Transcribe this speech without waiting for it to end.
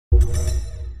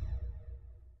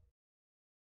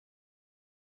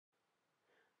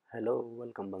Hello,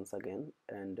 welcome once again.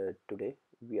 And today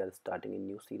we are starting a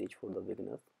new series for the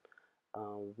beginners.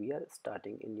 We are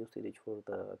starting a new series for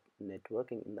the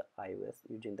networking in the iOS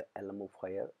using the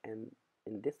Alamofire. And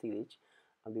in this series,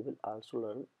 we will also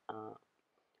learn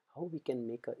how we can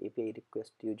make a API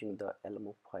request using the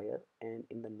Alamofire. And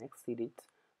in the next series,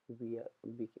 we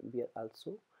are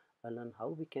also learn how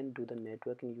we can do the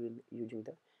networking using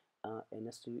the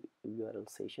NS URL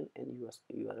session and US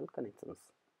URL connections,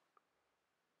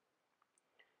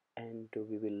 and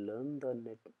we will learn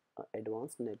the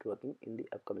advanced networking in the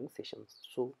upcoming sessions.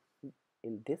 So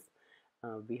in this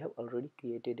we have already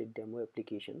created a demo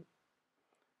application,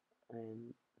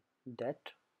 and that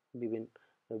we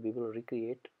will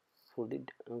recreate for the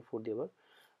our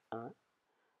uh,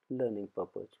 learning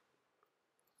purpose.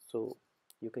 So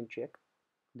you can check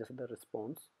this is the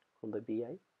response from the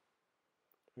BI,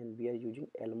 and we are using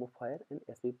Alamofire and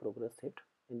SVProgressHUD,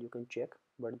 and you can check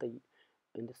what the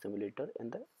in the simulator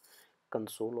and the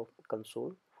console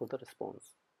for the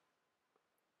response.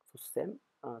 So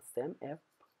same app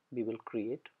we will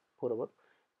create for our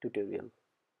tutorial.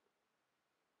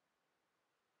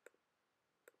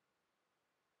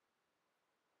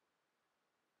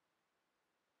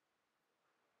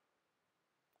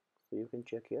 So you can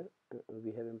check here.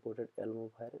 We have imported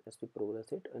Alamofire as we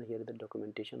progress it, and here is the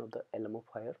documentation of the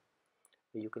Alamofire.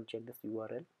 You can check this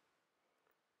URL.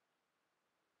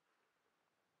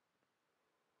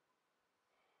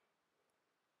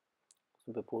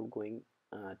 So before going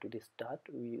to the start,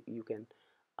 you can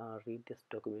read this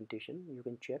documentation. You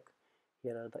can check.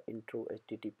 Here are the intro,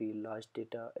 HTTP, large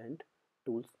data, and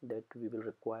tools that we will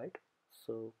require.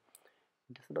 So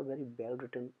this is a very well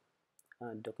written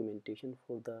documentation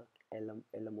for the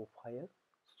Alamofire.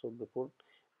 So before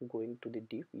going to the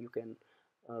deep, you can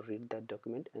read that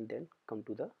document and then come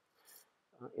to the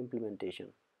implementation.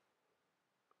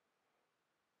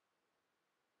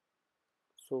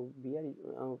 So we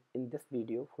are in this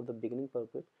video for the beginning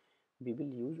purpose, we will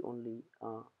use only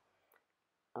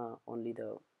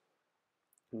the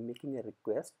making a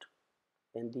request,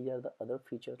 and these are the other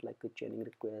features like a chaining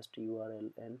request,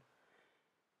 URL, and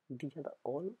these are the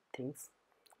all things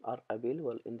are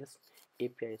available in this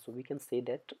API. So we can say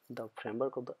that the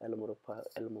framework of the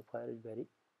Alamofire is very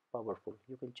powerful.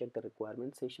 You can check the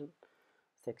requirement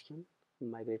section,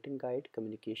 migrating guide,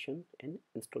 communication, and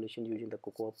installation using the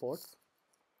Cocoa pods.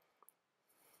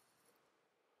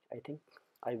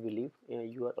 I believe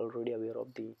you are already aware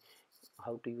of the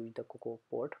how to use the Cocoa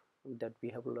pod that we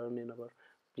have learned in our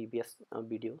previous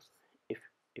videos.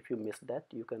 If you missed that,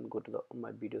 you can go to the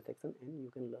my video section and you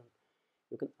can learn.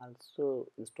 You can also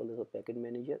install as a package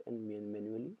manager and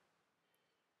manually.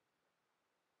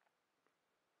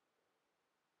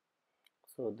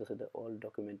 So this is the all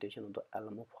documentation of the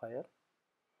Alamofire.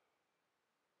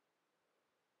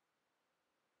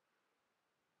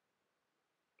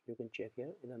 You can check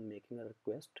here. And then making a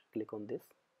request, click on this.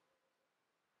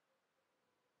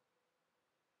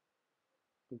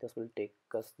 This will take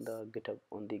us the GitHub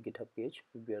on the GitHub page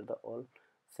where the all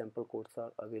sample codes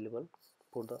are available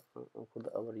for the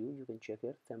our use. You can check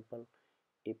here sample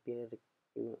API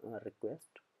request,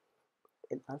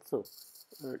 and also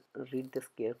read this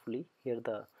carefully. Here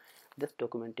this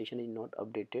documentation is not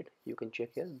updated. You can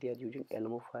check here they are using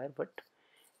Alamofire, but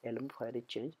Alamofire is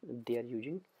changed. They are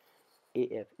using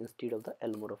AF instead of the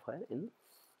Alamorafire in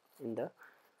the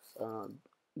uh,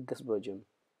 this version.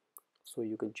 So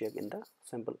you can check in the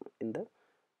sample in the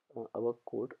our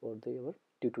code or the our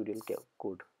tutorial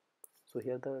code. So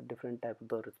here the different type of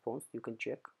the response you can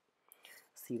check: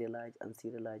 serialized,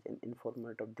 unserialized, and in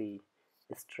format of the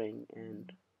string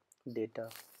and data.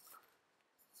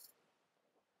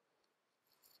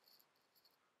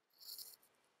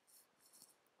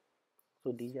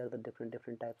 So these are the different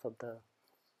types of the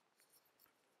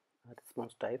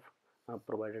response type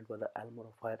provided by the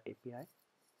Alamorafire API.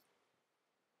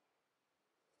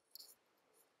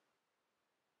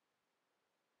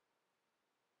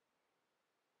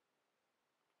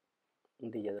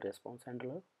 These are the response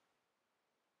handler.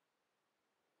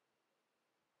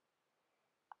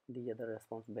 These are the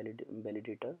response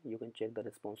validator. You can check the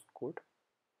response code.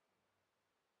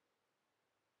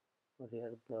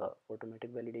 Here the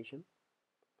automatic validation.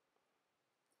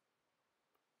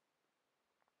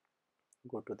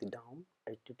 Go to the down,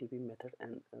 HTTP method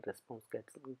and response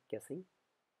caching.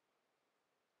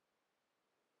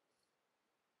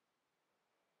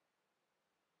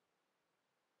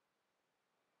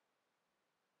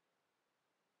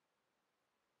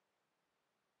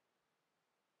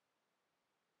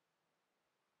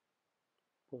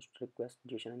 Post request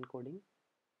JSON encoding.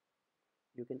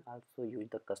 You can also use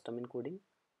the custom encoding.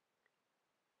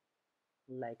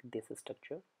 like this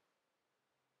structure.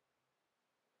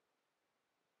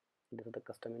 This is the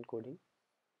custom encoding.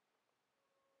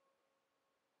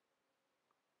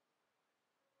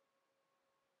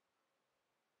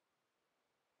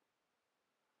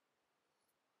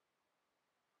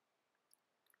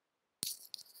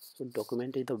 So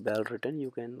document is the well written.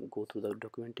 You can go through the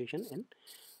documentation and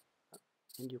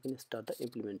you can start the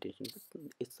implementation.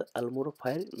 It's the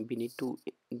Alamorafire. We need to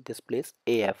displace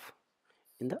AF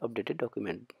in the updated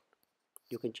document.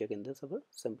 You can check in this our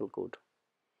sample code.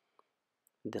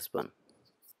 This one.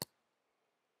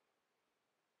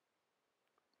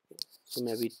 So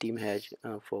maybe team has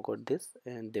forgot this,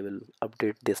 and they will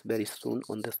update this very soon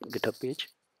on this GitHub page.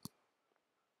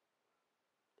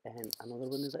 And another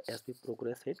one is the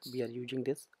SVProgressHUD. We are using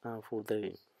this for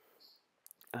the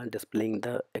displaying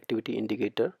the activity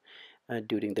indicator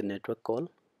during the network call.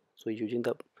 So using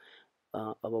the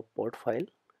our pod file,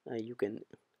 you can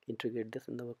integrate this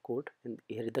in our code, and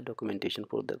here is the documentation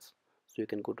for this. So you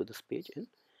can go to this page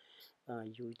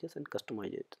and use this and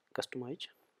customize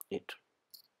it.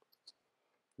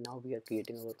 Now we are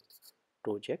creating our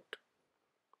project.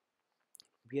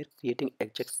 We are creating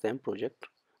exact same project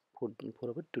for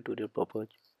our tutorial purpose.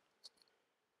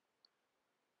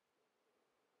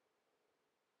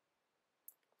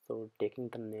 So taking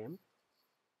the name,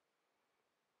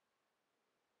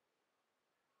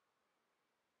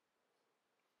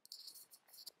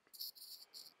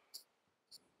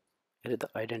 here is the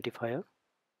identifier,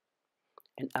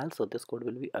 and also this code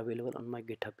will be available on my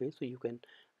GitHub page, so you can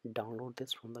download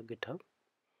this from the GitHub,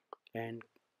 and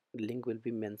link will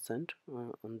be mentioned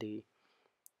on the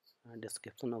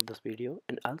description of this video.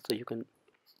 And also you can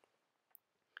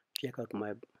check out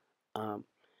my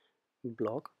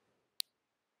blog.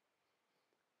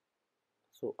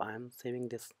 So I am saving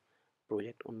this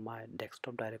project on my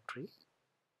desktop directory.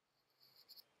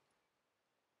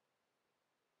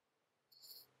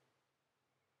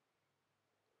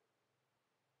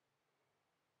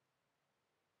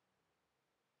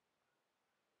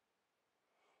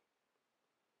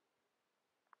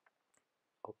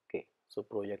 Okay, so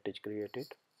project is created.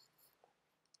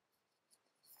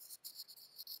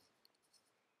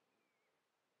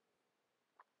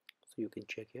 So you can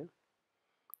check here.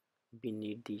 We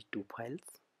need these two files,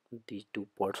 these two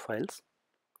pod files.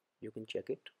 You can check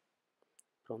it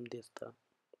from this the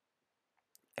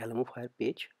Alamofire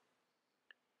page.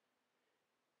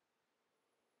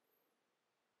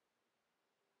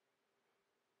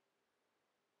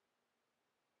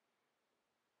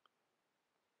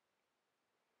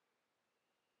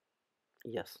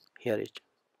 Yes, here it.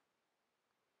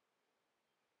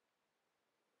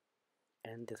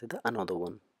 And this is the another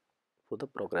one for the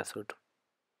ProgressHUD.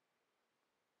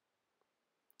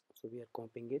 So we are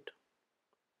copying it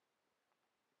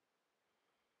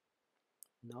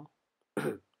now.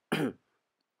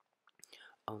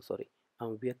 Sorry,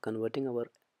 we are converting our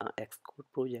Xcode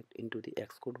project into the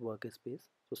Xcode workspace.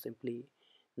 So simply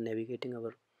navigating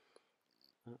our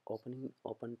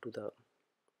open to the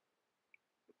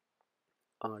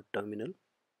terminal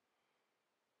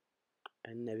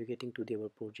and navigating to our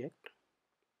project.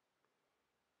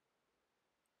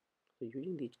 So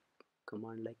using the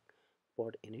command like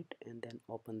pod init and then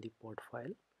open the pod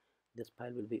file. This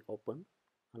file will be open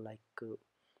like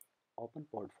open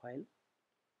pod file.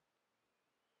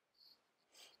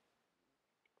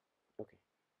 Okay,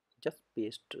 just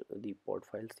paste the pod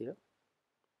files here,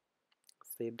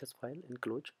 save this file and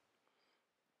close,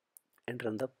 and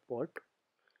run the pod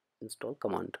install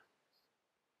command.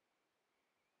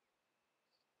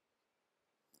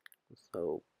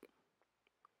 So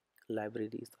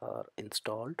libraries are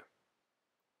installed.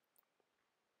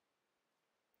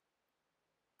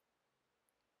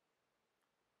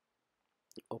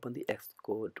 Open the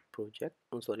Xcode project,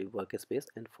 workspace,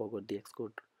 and forward the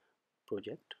Xcode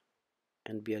project.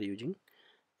 And we are using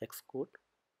Xcode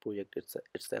project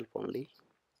itself only.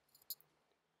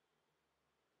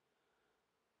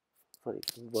 Sorry,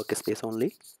 workspace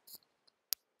only.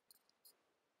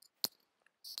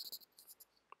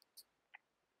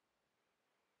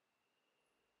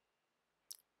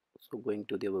 So going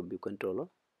to the view controller,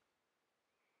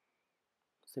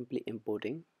 simply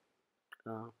importing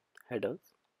headers,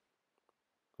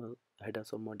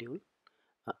 headers of module,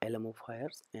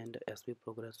 Alamofires and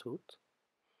SVProgressHUD.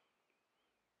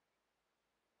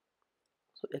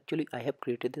 So actually I have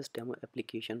created this demo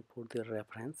application for the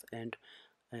reference and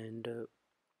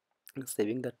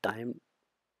saving the time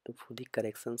for the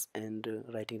corrections and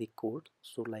writing the code.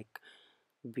 So like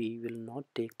we will not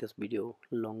take this video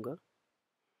longer.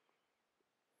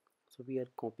 So we are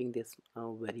copying this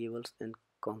variables and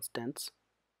constants.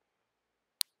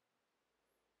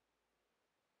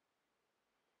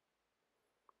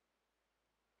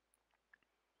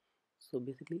 So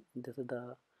basically this is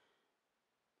the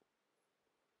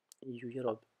user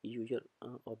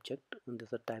object, and this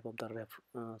is a type of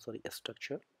the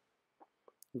structure.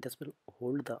 This will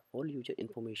hold the all user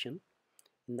information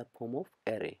in the form of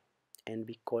array, and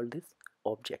we call this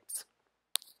objects.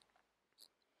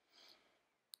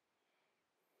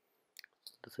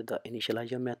 This is the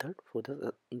initializer method for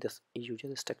this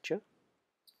user structure,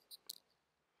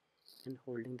 and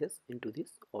holding this into this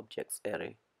objects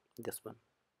array, this one.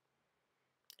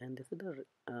 And this is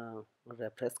the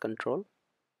refresh control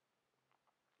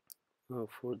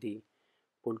for the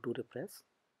pull to refresh,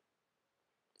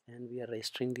 and we are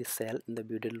registering the cell in the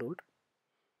build load.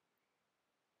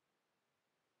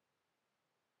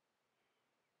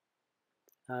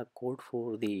 Code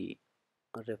for the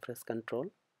refresh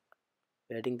control,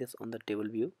 adding this on the table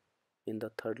view in the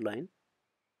third line,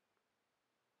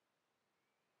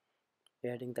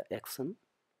 adding the action,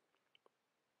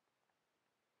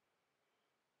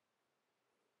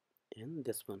 and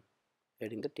this one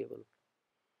adding the table,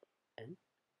 and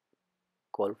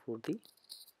call for the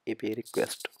API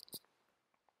request.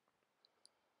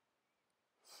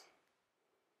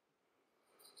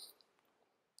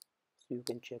 So you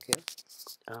can check here,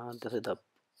 this is the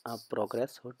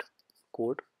ProgressHUD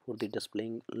code for the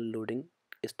displaying loading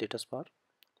status bar,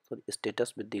 so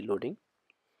status with the loading.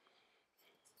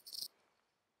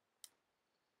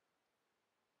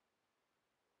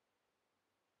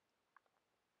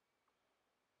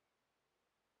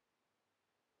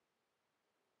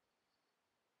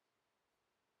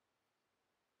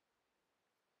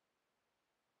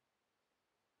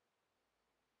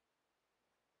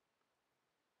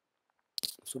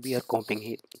 So we are copying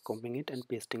it and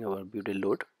pasting our build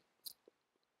load.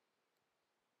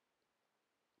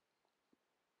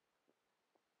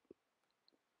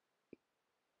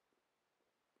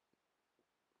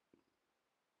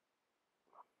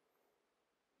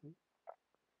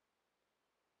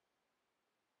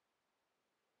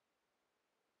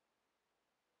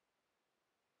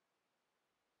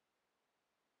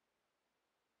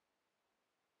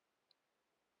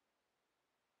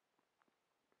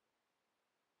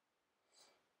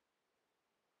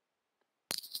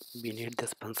 We need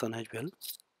this function as well.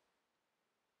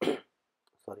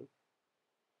 Sorry.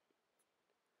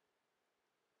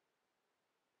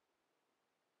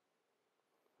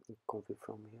 Copy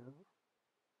from here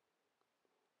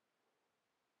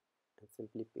and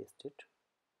simply paste it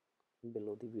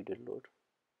below the video load.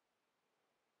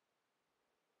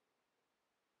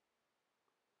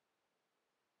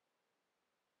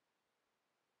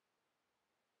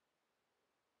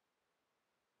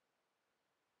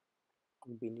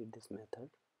 We need this method.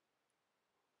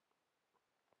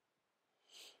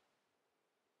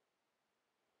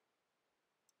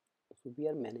 So we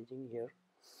are managing here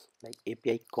like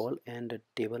API call and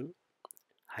table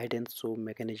hide and show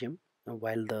mechanism,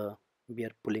 while we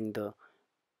are pulling the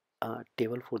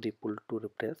table for the pull to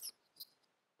refresh.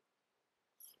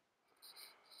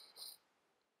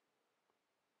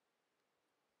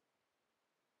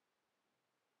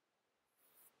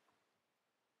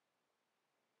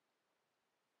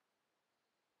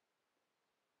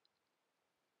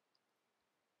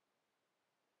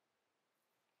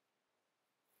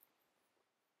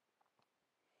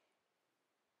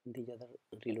 The other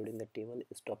reloading the table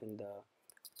is stopping the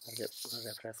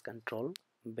refresh control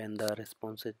when the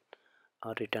response is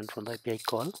returned from the API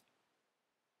call.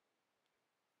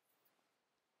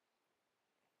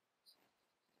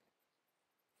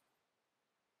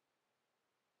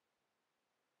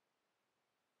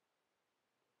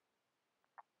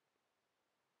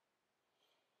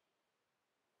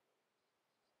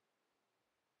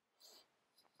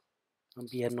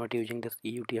 We are not using this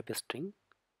EUTF string,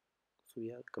 so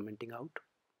we are commenting out.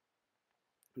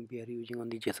 We are using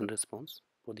only JSON response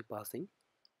for the passing.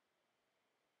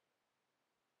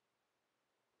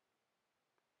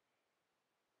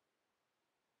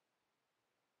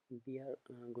 We are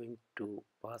going to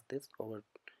pass this over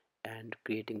and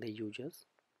creating the users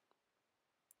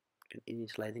and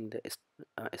initializing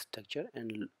the structure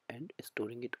and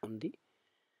storing it on the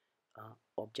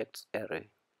objects array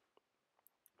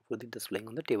for the displaying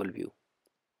on the table view.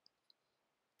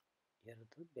 Here is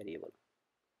the variable.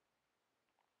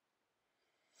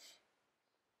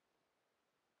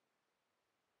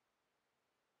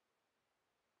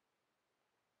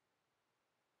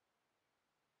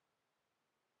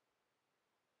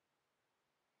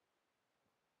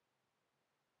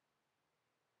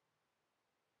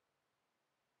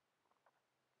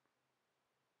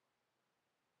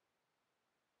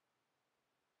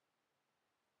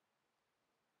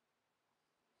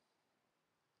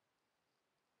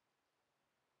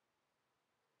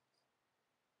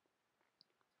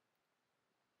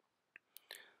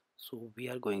 So we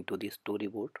are going to the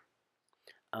storyboard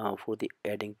for the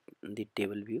adding the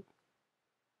table view.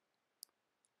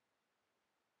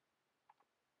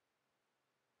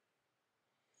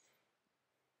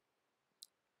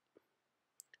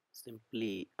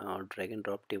 Simply drag and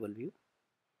drop table view.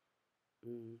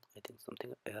 I think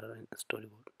something error in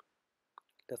storyboard.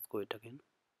 Let's go it again.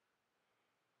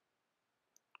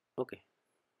 Okay,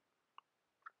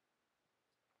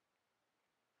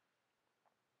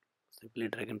 simply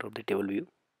drag and drop the table view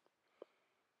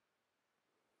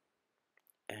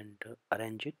and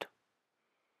arrange it.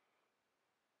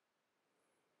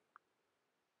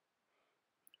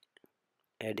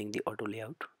 Adding the auto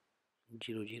layout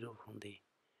 0 0 from the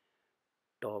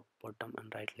top, bottom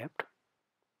and right left.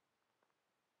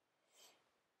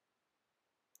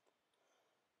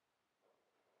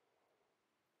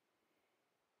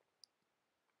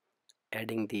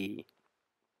 Adding the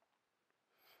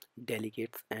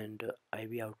delegates and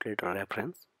IV outlet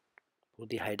reference for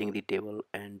the hiding the table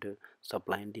and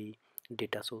supplying the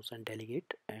data source and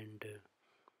delegate, and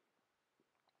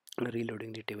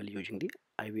reloading the table using the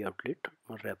IV outlet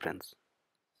reference.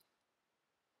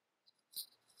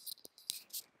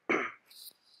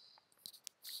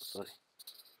 Sorry.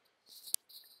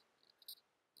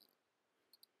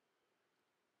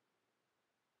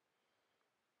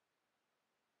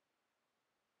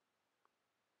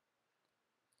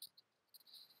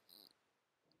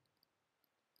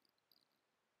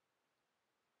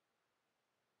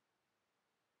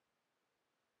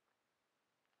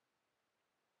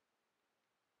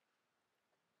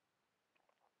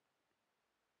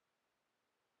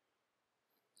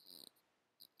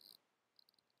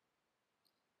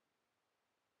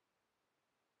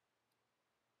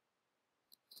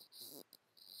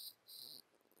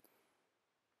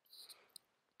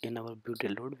 In our view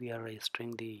load, we are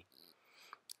registering the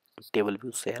table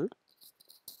view cell.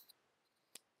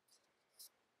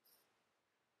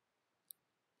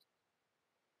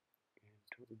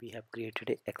 We have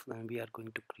created we are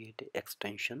going to create an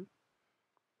extension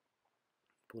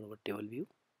for our table view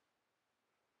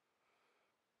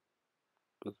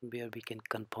where we can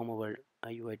confirm our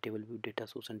UI table view data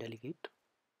source and delegate.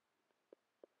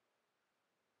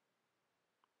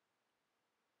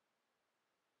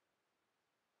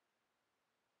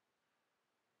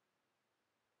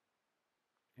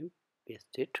 And paste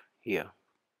it here.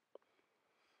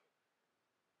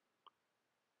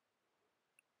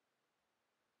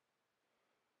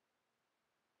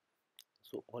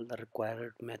 So all the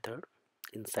required method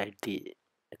inside the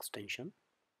extension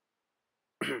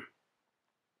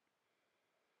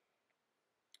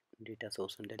data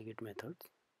source and delegate methods,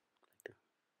 like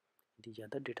these are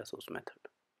the data source method.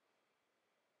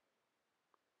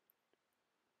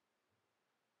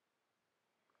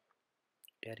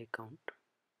 Array count,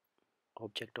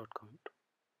 object.count,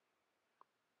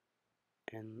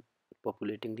 and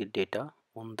populating the data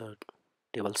on the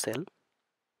table cell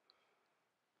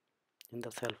in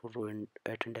the cell for row and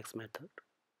at index method.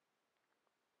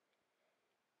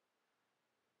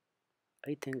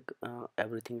 I think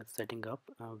everything is setting up.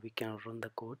 We can run the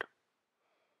code.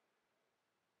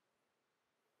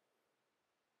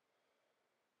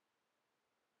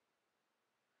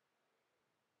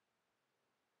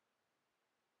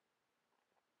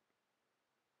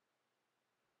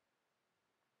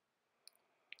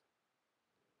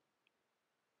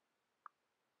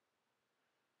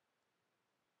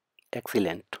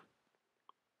 Excellent.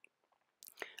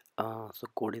 So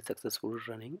code is successfully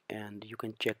running, and you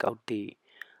can check out the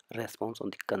response on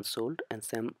the console and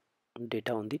some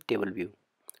data on the table view.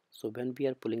 So when we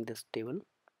are pulling this table,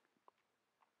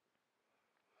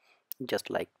 just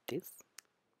like this,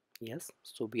 yes,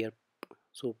 so we are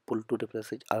pull to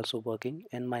refresh is also working,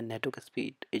 and my network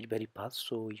speed is very fast,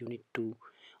 so you need to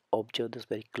observe this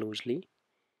very closely,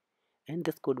 and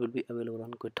this code will be available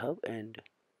on GitHub. And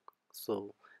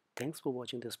so thanks for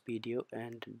watching this video,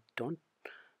 and don't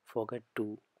forget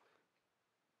to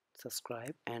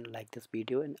subscribe and like this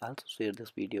video, and also share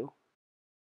this video